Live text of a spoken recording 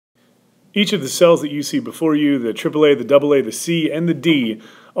Each of the cells that you see before you, the AAA, the AA, the C, and the D,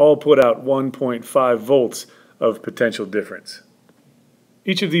 all put out 1.5 volts of potential difference.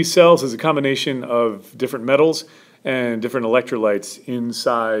 Each of these cells is a combination of different metals and different electrolytes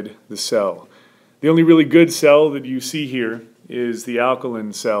inside the cell. The only really good cell that you see here is the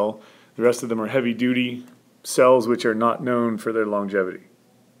alkaline cell. The rest of them are heavy-duty cells which are not known for their longevity.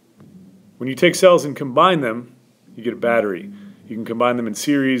 When you take cells and combine them, you get a battery. You can combine them in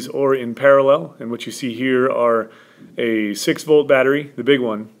series or in parallel, and what you see here are a 6-volt battery, the big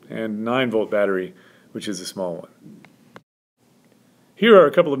one, and 9-volt battery, which is the small one. Here are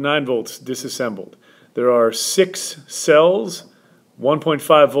a couple of 9 volts disassembled. There are 6 cells,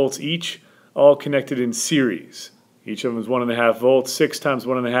 1.5 volts each, all connected in series. Each of them is 1.5 volts. 6 times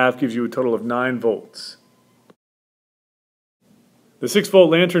 1.5 gives you a total of 9 volts. The 6-volt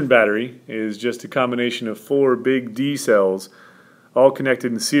lantern battery is just a combination of 4 big D cells, all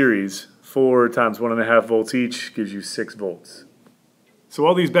connected in series. 4 times 1.5 volts each gives you 6 volts. So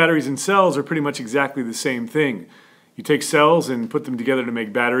all these batteries and cells are pretty much exactly the same thing. You take cells and put them together to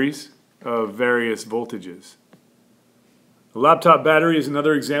make batteries of various voltages. A laptop battery is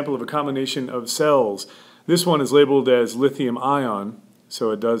another example of a combination of cells. This one is labeled as lithium ion,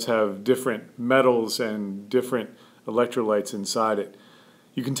 so it does have different metals and different electrolytes inside it.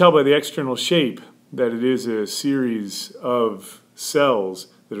 You can tell by the external shape that it is a series of cells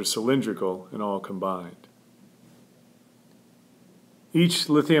that are cylindrical and all combined. Each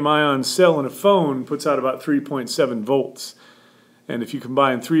lithium-ion cell in a phone puts out about 3.7 volts. And if you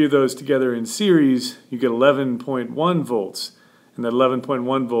combine 3 of those together in series, you get 11.1 volts. And that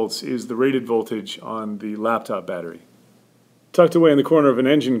 11.1 volts is the rated voltage on the laptop battery. Tucked away in the corner of an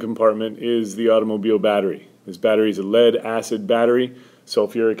engine compartment is the automobile battery. This battery is a lead-acid battery,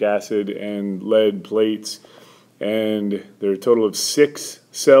 sulfuric acid and lead plates. And there are a total of 6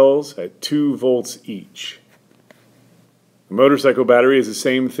 cells at 2 volts each. A motorcycle battery is the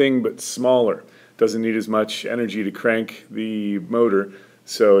same thing but smaller. Doesn't need as much energy to crank the motor,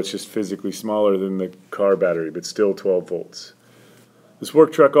 so it's just physically smaller than the car battery, but still 12 volts. This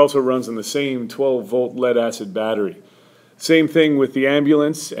work truck also runs on the same 12-volt lead-acid battery. Same thing with the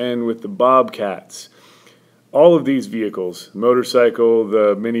ambulance and with the bobcats. All of these vehicles, the motorcycle,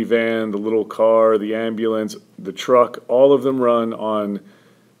 the minivan, the little car, the ambulance, the truck, all of them run on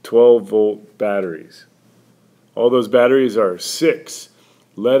 12-volt batteries. All those batteries are 6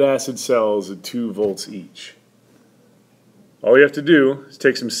 lead-acid cells at 2 volts each. All you have to do is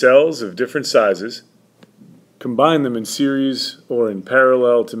take some cells of different sizes, combine them in series or in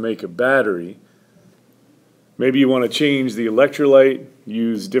parallel to make a battery. Maybe you want to change the electrolyte,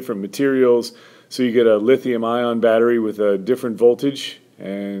 use different materials, so you get a lithium-ion battery with a different voltage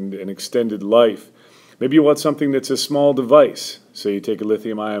and an extended life. Maybe you want something that's a small device, so you take a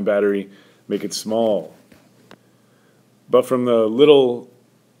lithium-ion battery, make it small. But from the little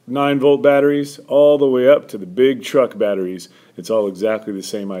 9-volt batteries all the way up to the big truck batteries, it's all exactly the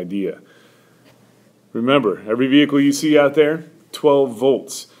same idea. Remember, every vehicle you see out there, 12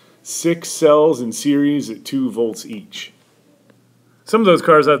 volts. 6 cells in series at 2 volts each. Some of those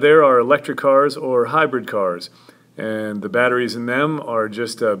cars out there are electric cars or hybrid cars, and the batteries in them are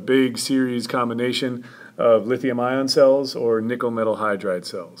just a big series combination of lithium-ion cells or nickel metal hydride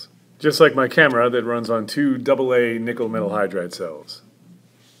cells. Just like my camera that runs on 2 AA nickel metal hydride cells.